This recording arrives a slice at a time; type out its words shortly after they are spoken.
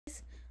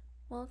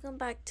Welcome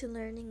back to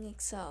Learning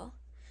Excel.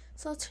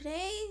 So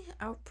today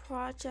our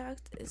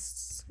project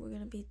we're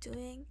going to be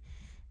doing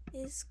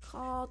is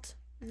called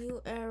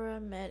New Era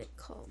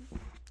Medical.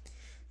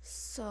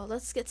 So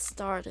let's get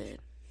started.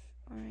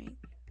 Alright.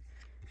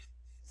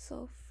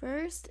 So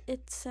first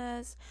it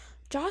says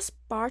Josh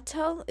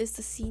Bartel is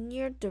the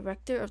Senior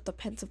Director of the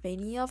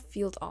Pennsylvania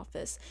Field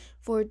Office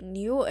for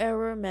New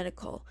Era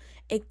Medical,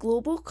 a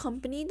global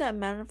company that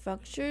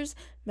manufactures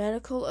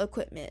medical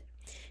equipment.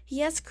 He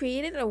has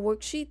created a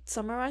worksheet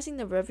summarizing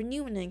the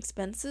revenue and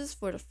expenses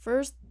for the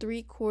first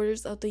 3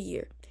 quarters of the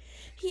year.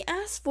 He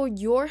asks for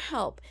your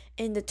help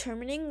in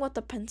determining what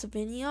the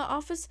Pennsylvania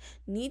office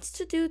needs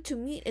to do to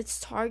meet its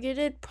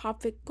targeted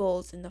profit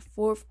goals in the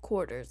 4th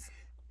quarters.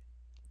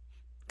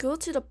 Go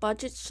to the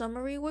budget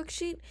summary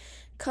worksheet,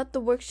 cut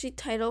the worksheet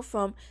title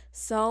from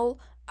cell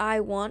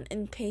I1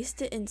 and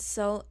paste it in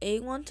cell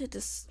A1 to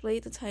display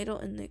the title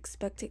in the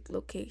expected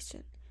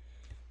location.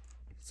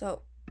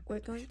 So we're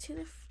going to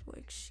the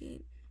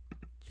worksheet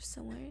just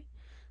somewhere.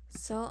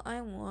 Cell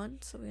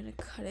I1, so we're going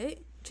to cut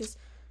it. Just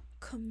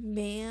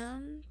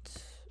Command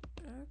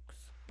X.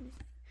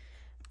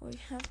 We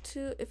have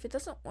to, if it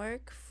doesn't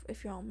work,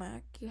 if you're on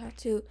Mac, you have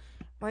to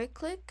right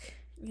click.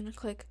 You're going to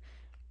click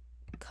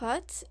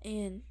cut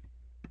and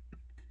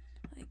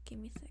give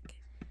me a second.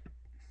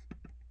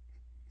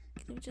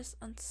 Can you just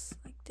like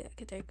that?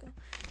 Okay, there you go.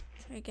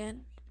 Try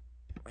again.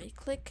 Right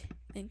click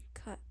and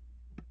cut.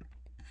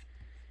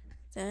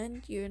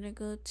 Then you're gonna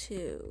go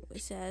to,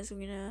 it says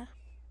we're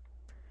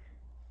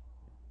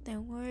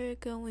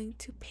going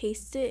to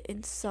paste it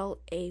in cell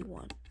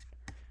A1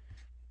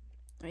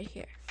 right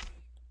here.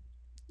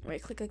 Right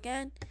click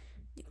again,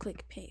 you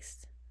click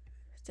paste.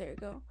 There you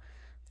go.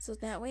 So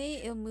that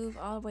way it'll move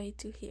all the way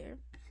to here.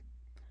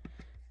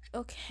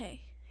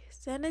 Okay,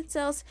 then it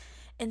says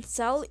in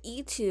cell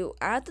E2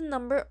 add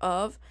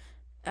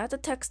the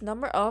text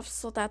number of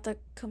so that the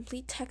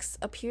complete text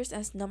appears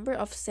as number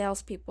of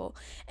salespeople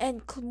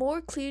and more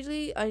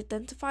clearly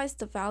identifies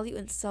the value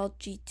in cell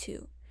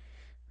G2.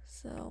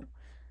 So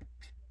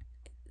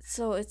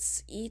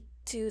it's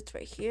E2, it's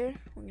right here.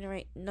 We're gonna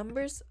write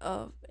numbers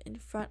of in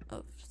front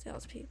of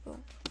salespeople.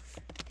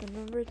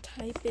 Remember,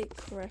 type it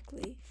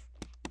correctly.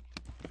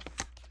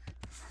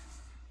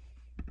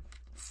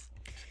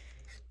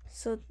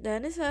 So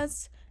then it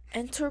says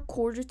enter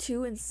quarter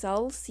 2 in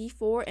cell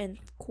C4 and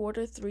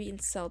quarter 3 in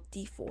cell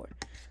D4.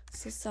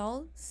 So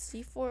cell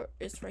C4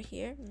 is right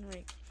here. I'm gonna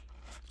write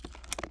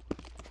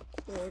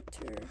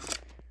quarter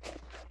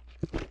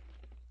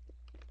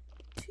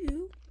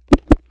 2.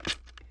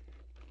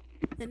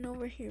 And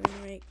over here, we're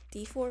gonna write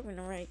D4. We're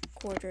gonna write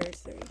quarter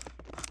 3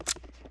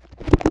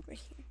 right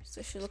here. So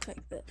it should look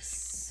like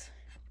this.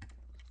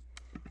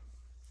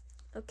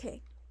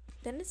 Okay.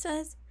 Then it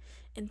says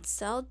in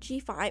cell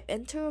G5,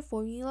 enter a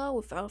formula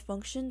without a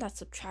function that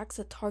subtracts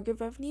the target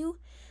revenue.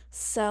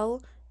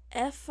 Cell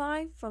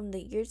F5 from the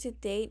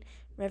year-to-date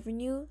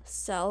revenue.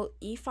 Cell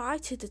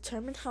E5 to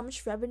determine how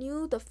much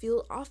revenue the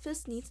field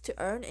office needs to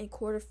earn in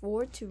quarter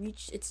 4 to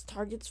reach its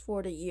targets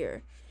for the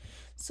year.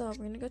 So we're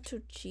going to go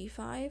to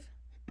G5,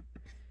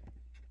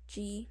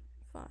 which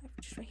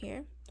is right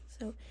here.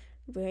 So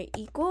we're going to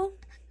equal,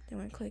 then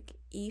we're going to click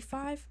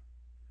E5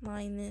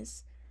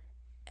 minus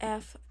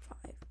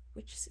F5.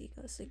 Which is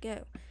equal to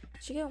get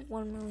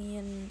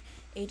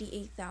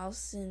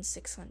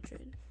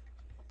 1,088,600.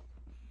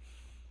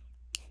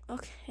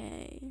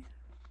 Okay.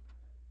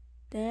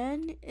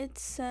 Then it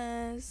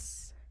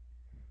says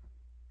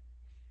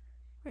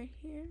right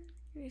here.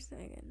 Give me a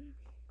second.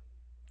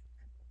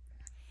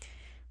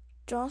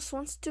 Josh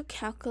wants to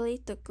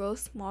calculate the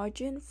gross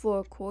margin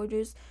for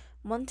quarters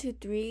 1 to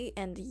 3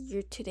 and the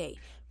year to date.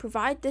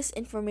 Provide this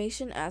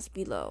information as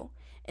below.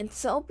 In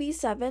cell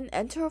B7,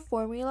 enter a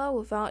formula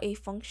without a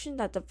function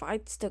that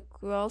divides the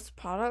gross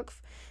product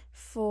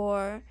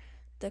for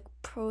the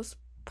gross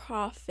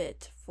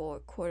profit for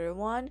quarter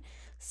 1.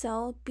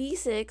 Cell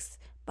B6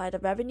 by the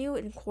revenue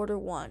in quarter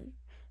 1.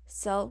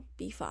 Cell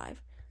B5.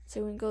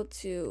 So we can go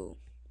to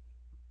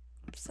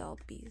cell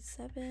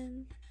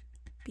B7.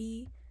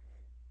 B7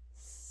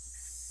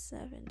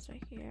 is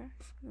right here.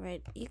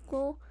 Right,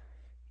 equal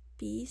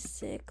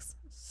B6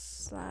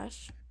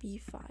 slash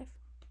B5.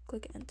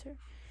 Click enter.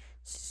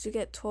 So you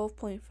get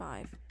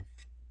 12.5.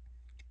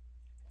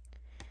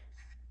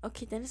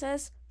 Okay, then it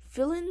says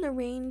fill in the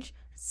range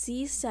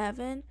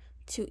C7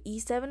 to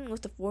E7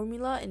 with the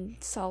formula in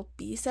cell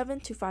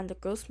B7 to find the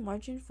gross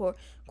margin for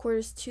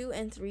quarters 2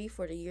 and 3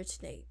 for the year to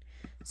date.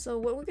 So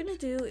what we're gonna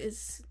do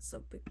is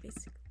so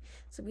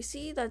we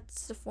see that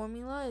the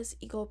formula is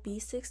equal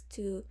B6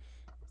 to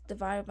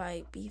divided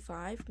by B5.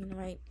 I'm gonna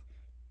write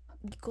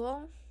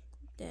equal.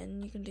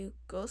 Then you can do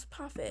gross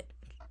profit,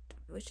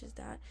 which is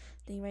that.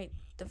 Then you write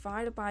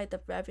divided by the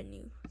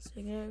revenue. So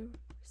you're gonna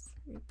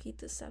repeat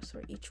the steps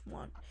for each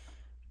one.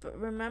 But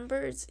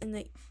remember, it's in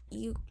the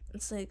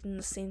it's like in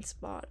the same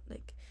spot,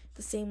 like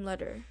the same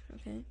letter.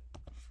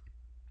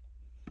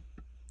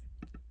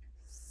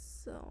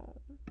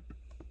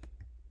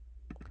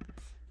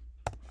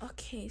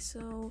 Okay,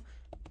 so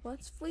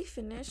once we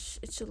finish,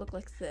 it should look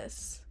like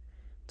this.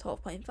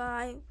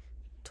 12.5,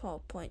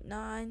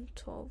 12.9,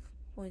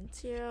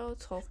 12.0,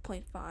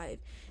 12.5.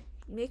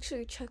 Make sure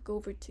you check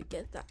over to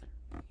get that.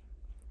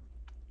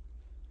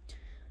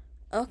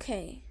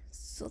 Okay,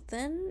 so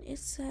then it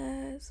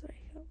says right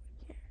over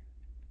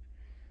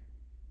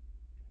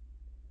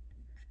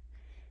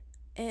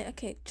here.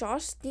 Okay,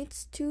 Josh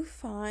needs to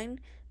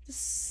find the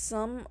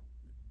sum,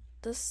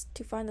 the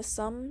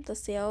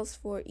sales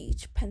for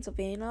each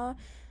Pennsylvania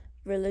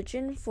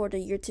religion for the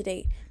year to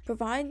date.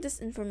 Provide this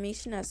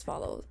information as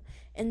follows.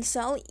 In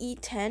cell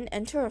E10,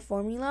 enter a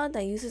formula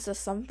that uses a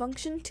sum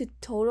function to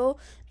total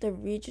the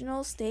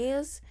regional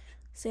sales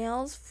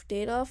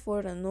data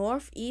for the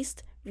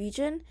Northeast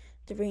region,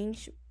 the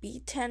range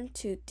B10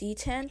 to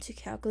D10 to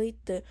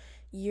calculate the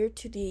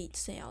year-to-date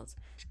sales.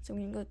 So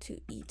we're going to go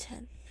to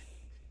E10.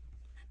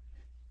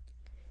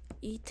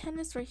 E10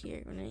 is right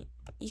here. We're going to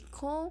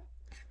equal,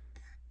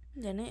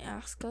 then it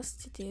asks us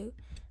to do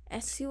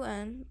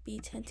SUM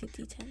B10 to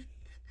D10.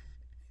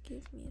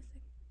 Give me a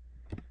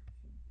second.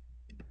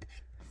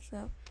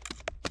 So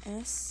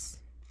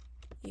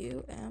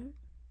SUM,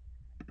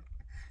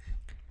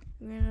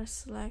 we're gonna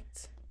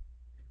select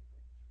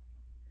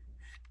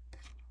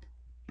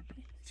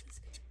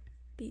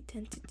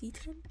B10 to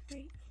D10,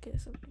 right? Okay,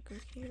 so we go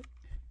here,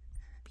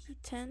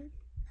 B10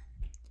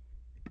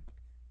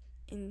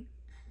 in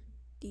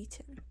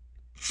D10.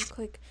 You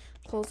click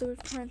close the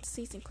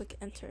parentheses and click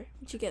enter.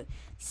 You get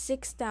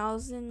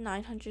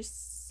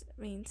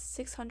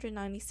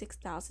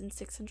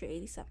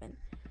 696,687.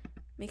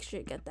 Make sure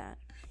you get that.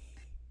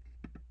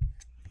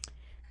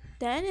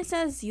 Then it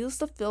says use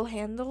the fill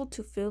handle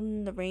to fill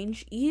in the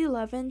range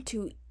E11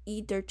 to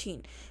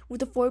E13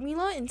 with the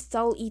formula in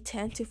cell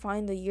E10 to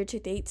find the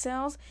year-to-date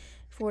sales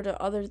for the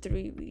other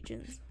three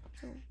regions.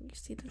 So you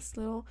see this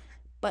little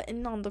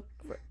button on the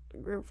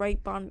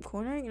right bottom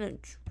corner. You're going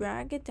to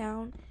drag it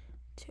down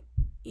to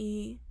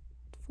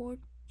E4,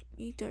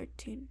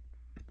 E13,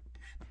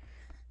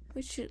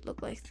 which should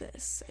look like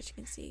this, as you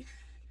can see.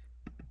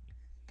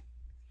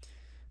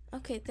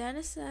 Okay, then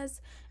it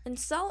says in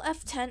cell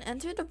F10,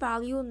 enter the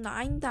value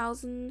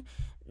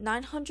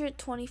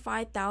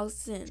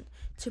 9,925,000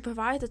 to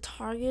provide the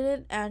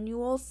targeted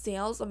annual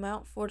sales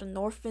amount for the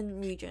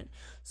Northern region.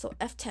 So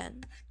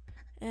F10.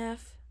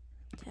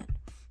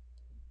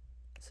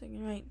 So you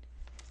can write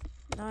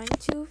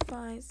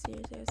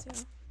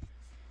 925,000.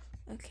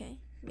 Okay,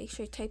 make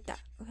sure you type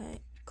that,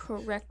 okay,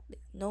 correctly,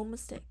 no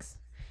mistakes,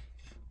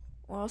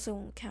 or else it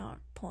won't count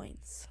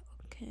points.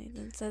 Okay,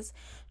 then it says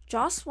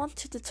Josh wants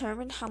to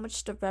determine how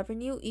much the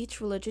revenue each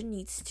religion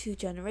needs to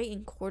generate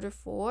in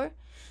Q4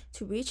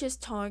 to reach its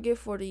target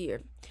for the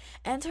year.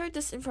 Enter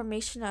this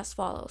information as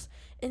follows.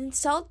 In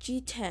cell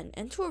G10,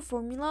 enter a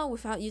formula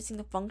without using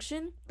a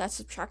function that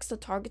subtracts the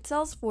target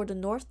cells for the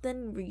Northeast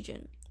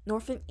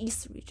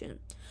region.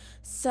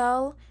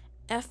 Cell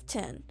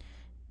F10.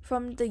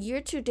 From the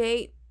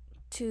year-to-date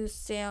to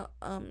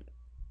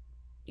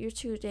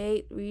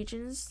year-to-date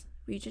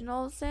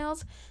regional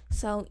sales,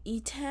 cell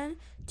E10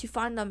 to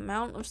find the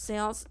amount of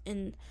sales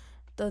in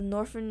the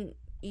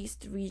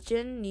Northeast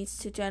region needs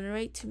to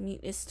generate to meet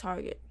its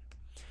target.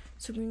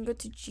 So we're going to go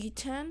to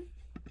G10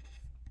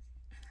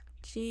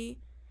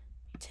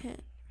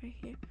 right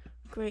here.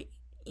 Great,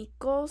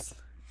 equals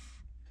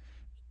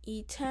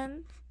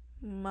E10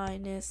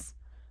 minus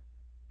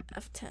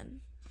F10.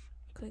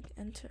 Click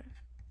enter.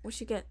 What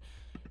you get?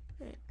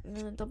 Right, I'm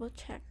gonna double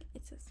check.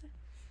 It says that.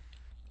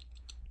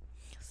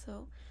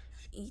 So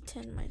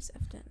E10 minus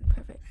F10.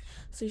 Perfect.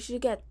 So you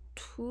should get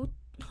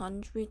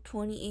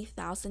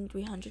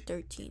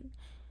 228,313.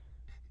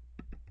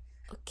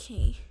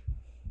 Okay.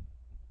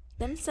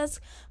 Then it says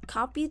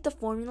copy the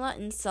formula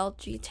in cell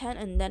G10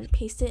 and then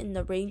paste it in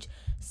the range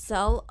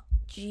cell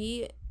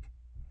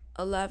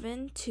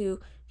G11 to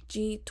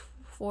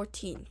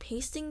G14,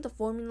 pasting the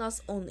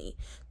formulas only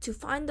to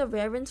find the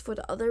variance for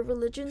the other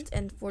religions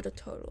and for the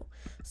total.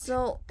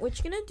 So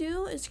what you're gonna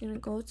do is you're gonna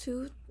go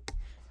to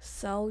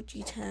cell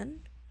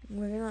G10.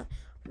 We're gonna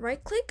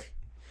right click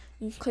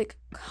and click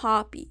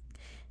copy.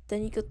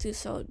 Then you go to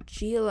cell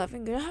G11.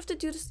 You're gonna have to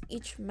do this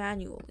each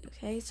manually,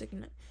 okay? So you're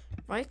gonna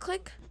right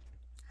click,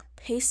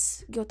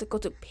 paste. You have to go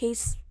to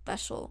paste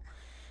special.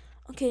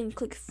 Okay, and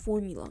click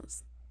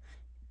formulas.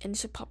 And it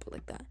should pop up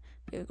like that.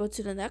 You go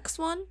to the next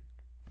one,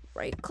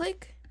 right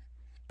click,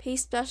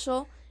 paste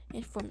special,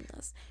 and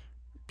formulas.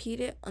 Repeat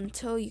it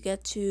until you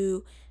get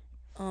to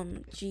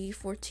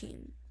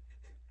G15.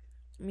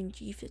 You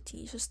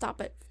should stop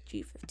at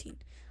G15.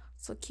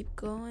 So keep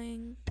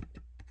going.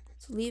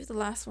 So leave the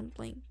last one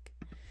blank.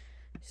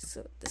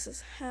 So this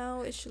is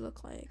how it should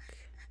look like.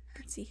 You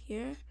can see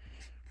here.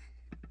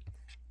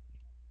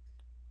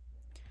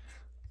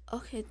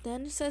 Okay,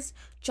 then it says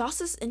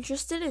Joss is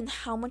interested in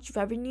how much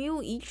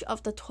revenue each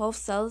of the 12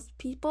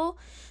 salespeople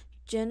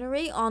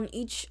generate on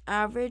each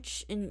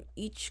average in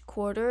each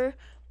quarter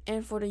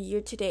and for the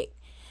year to date.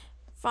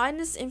 Find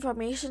this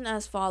information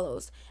as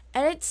follows.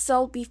 Edit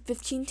cell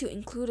B15 to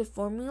include a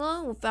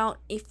formula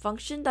without a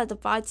function that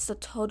divides the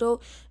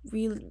total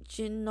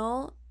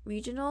regional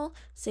regional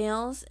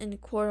sales in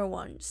quarter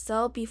 1,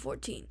 cell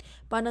B14,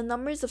 by the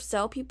numbers of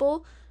cell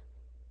people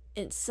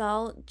in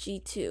cell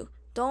G2.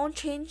 Don't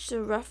change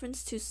the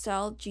reference to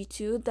cell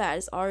G2 that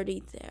is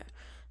already there.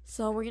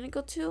 So we're going to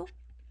go to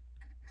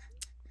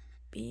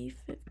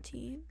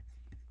B15,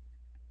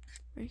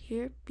 right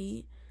here,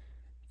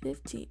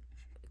 B15.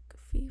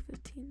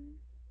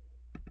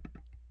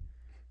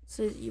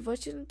 So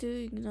what you're gonna do,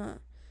 you're gonna,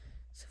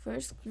 so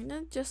first we're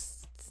gonna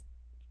just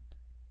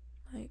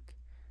like,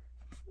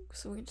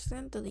 so we're just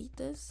gonna delete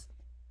this.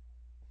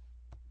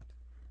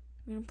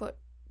 We're gonna put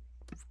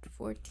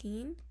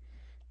 14,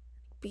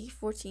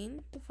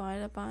 B14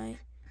 divided by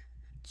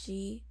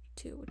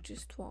G2, which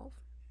is 12.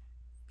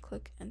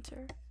 Click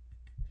enter.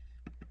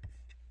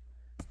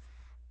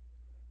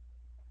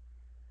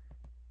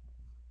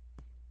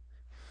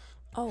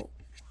 Oh,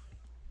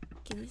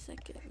 give me a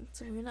second.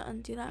 So we're gonna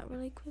undo that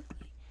really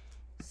quickly.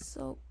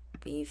 So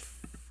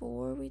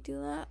before we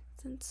do that,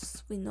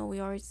 since we know we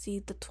already see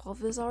the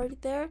 12 is already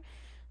there,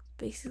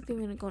 basically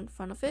we're gonna go in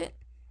front of it.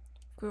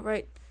 We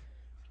write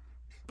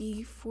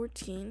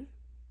B14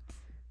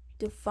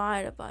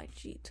 divided by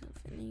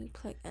G12, and then you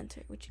click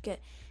enter, which you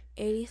get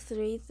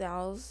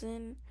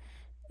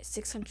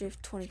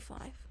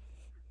 83,625.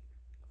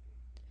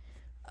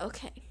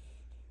 Okay.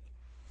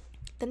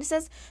 Then it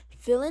says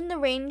fill in the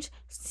range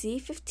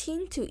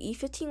C15 to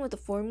E15 with the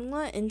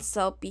formula in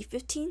cell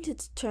B15 to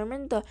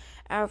determine the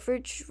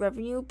average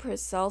revenue per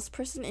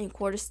salesperson in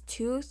quarters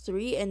 2,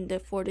 3,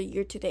 and for the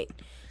year to date.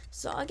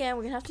 So again,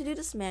 we're gonna have to do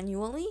this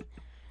manually.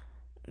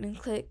 And then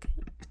click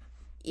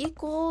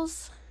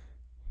equals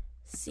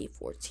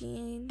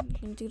C14. You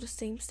can do the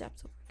same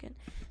steps over again.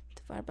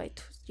 Divided by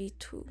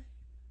G2.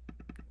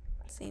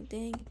 Same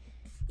thing.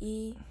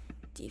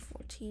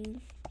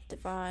 D14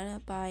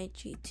 divided by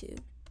G2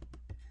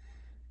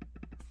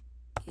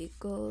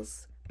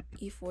 equals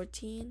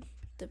E14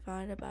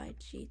 divided by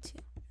G2.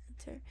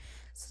 Enter.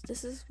 So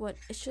this is what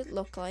it should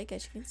look like,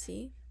 as you can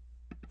see.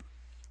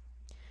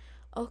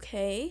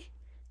 Okay.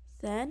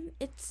 Then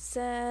it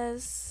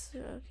says,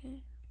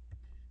 okay.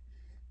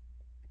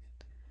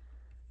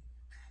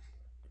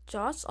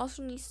 Josh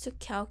also needs to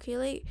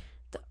calculate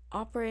the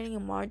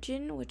operating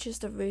margin, which is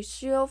the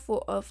ratio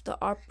of the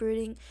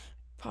operating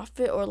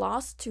profit or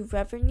loss to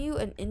revenue,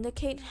 and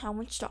indicate how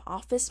much the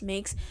office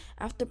makes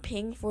after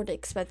paying for the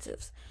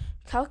expenses.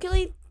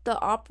 Calculate the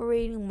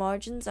operating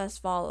margins as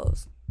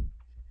follows.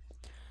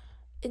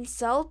 In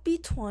cell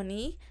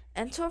B20,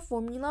 enter a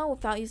formula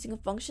without using a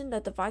function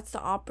that divides the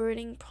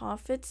operating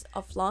profits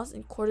of loss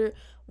in quarter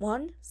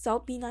 1, cell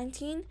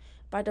B19,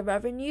 by the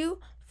revenue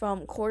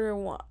from quarter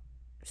 1,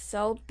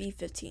 cell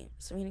B15.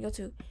 So we're going to go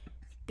to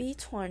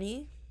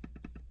B20,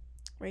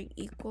 right,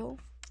 equal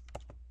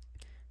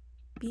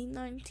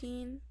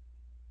B19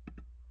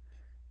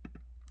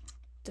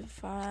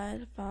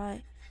 divided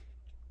by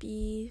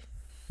B5,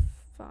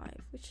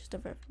 which is the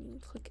revenue.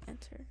 Click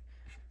enter.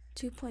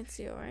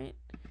 2.0, right?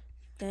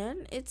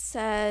 Then it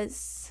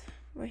says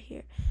right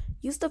here,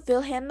 use the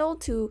fill handle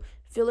to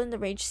fill in the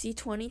range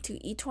C20 to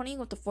E20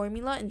 with the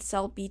formula in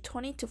cell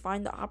B20 to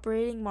find the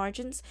operating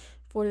margins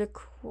for the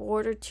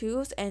quarter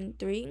 2s and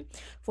 3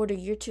 for the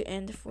year to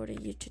end for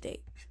the year to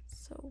date.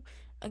 So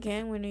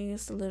again, we're going to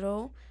use the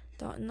little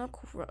dot in the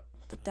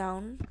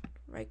down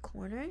right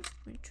corner.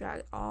 We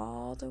drag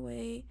all the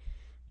way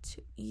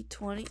to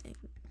E20 and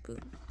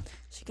boom.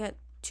 So you get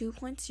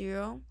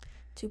 2.0,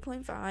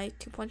 2.5,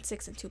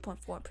 2.6, and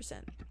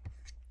 2.4%.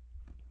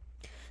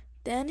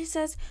 Then it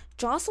says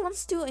Joss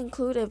wants to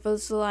include a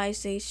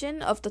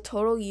visualization of the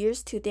total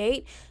years to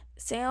date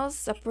sales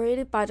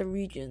separated by the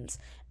regions.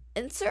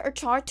 Insert a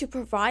chart to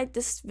provide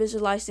this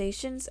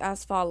visualizations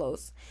as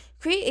follows.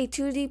 Create a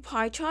 2D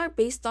pie chart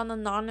based on the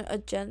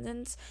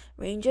non-adjacent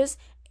ranges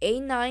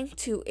A9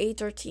 to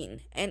A13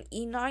 and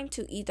E9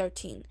 to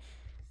E13.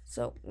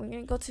 So we're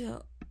going to go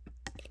to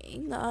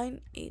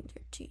A9,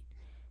 A13.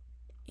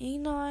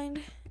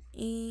 A9,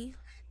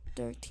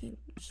 E13,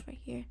 which is right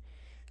here.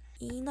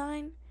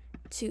 E9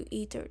 to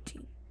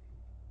E13.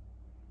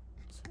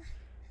 So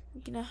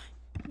we're going to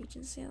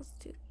region sales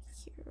to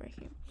here, right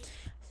here.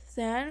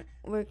 Then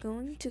we're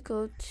going to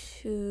go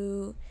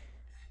to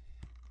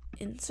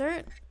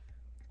insert.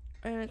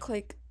 I'm going to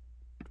click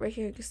right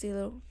here. You can see a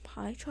little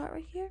pie chart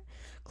right here.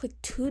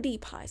 Click 2D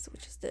pies,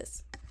 which is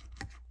this.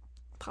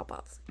 Pop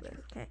ups.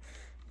 Okay.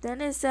 Then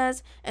it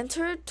says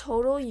enter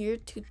total year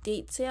to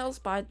date sales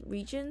by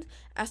region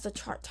as the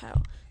chart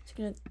title. So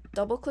you're going to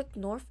double click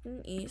north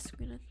and east.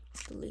 We're going to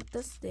delete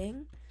this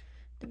thing.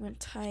 Then we're going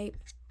to type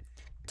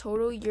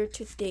total year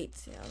to date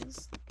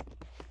sales.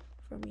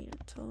 For me,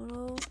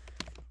 total.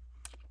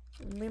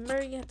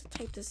 Remember, you have to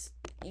type this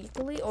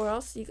equally, or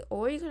else you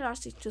can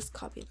actually just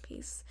copy and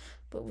paste.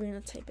 But we're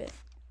gonna type it.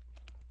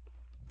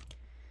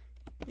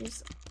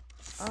 Here's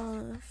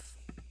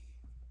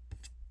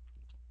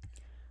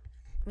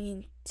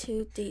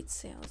to date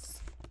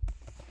sales.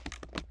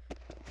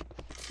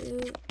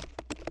 To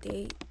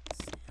date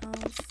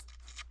sales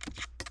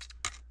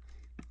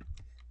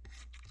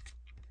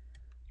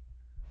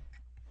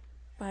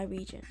by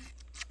region.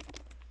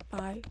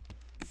 By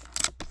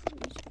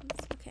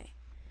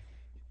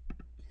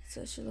So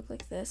it should look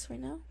like this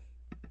right now.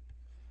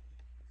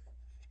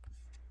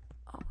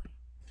 Oh,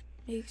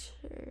 make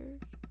sure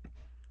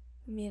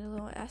we made a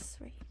little S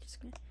right here. Just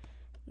gonna,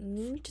 you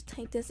need to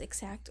type this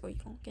exact or you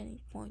won't get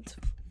any points.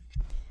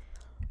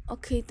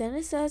 Okay, then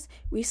it says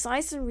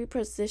resize and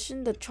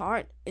reposition the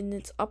chart in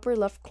its upper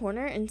left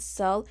corner in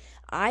cell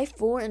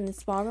I4 in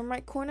its bottom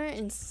right corner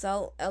in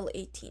cell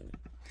L18.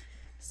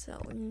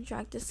 So we're gonna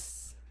drag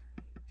this,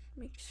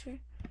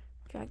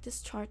 drag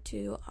this chart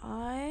to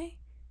I4.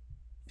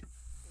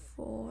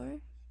 Move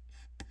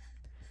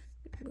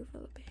a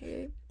little bit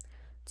here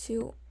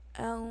to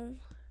L18,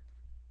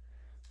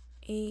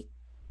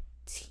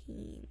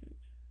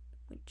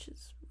 which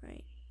is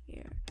right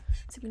here.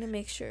 So I'm gonna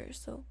make sure.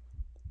 So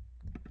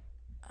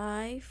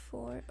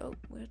I4, oh,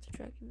 we have to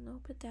drag it a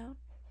little bit down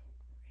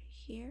right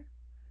here,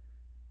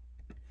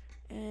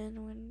 and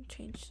we're gonna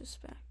change this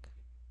back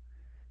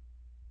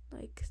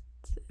like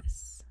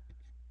this.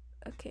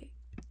 Okay,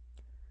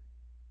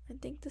 I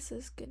think this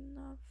is good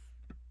enough.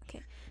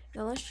 Okay,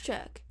 now let's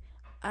check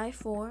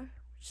I4,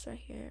 which is right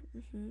here.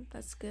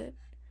 That's good.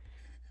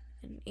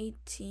 And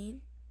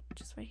 18,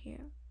 which is right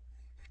here.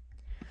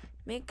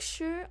 Make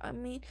sure, I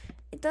mean,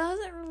 it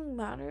doesn't really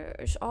matter.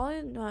 All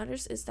it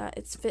matters is that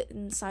it's fit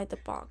inside the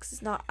box.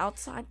 It's not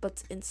outside, but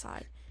it's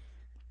inside.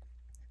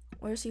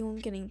 Where's you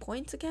getting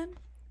points again?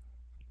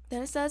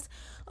 Then it says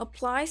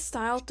apply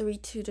style 3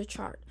 to the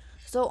chart.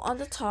 So on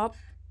the top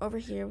over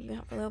here, we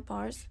have little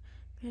bars.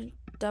 We're gonna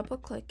double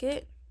click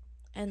it,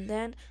 and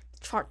then the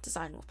chart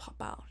design will pop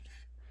out.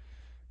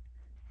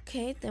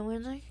 Okay, then we're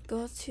gonna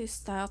go to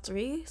style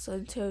 3.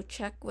 So to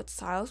check what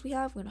styles we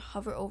have, we're gonna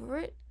hover over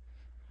it.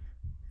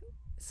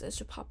 So it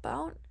should pop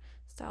out.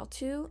 Style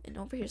 2, and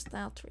over here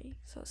style 3.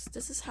 So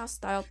this is how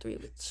style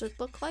 3 should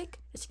look like,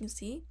 as you can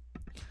see.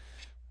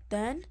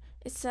 Then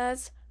it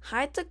says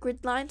hide the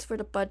grid lines for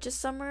the budget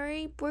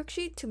summary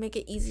worksheet to make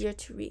it easier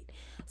to read.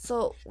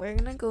 So we're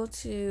gonna go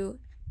to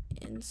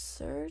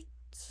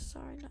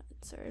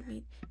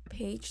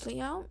page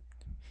layout.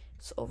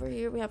 So over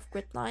here we have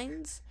grid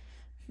lines.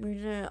 We're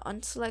gonna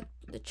unselect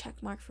the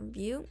check mark from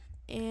view,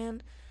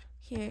 and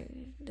here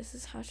this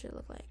is how it should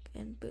look like,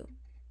 and boom,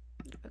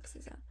 it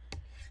boxes out.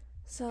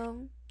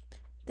 So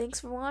thanks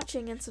for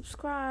watching and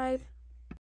subscribe.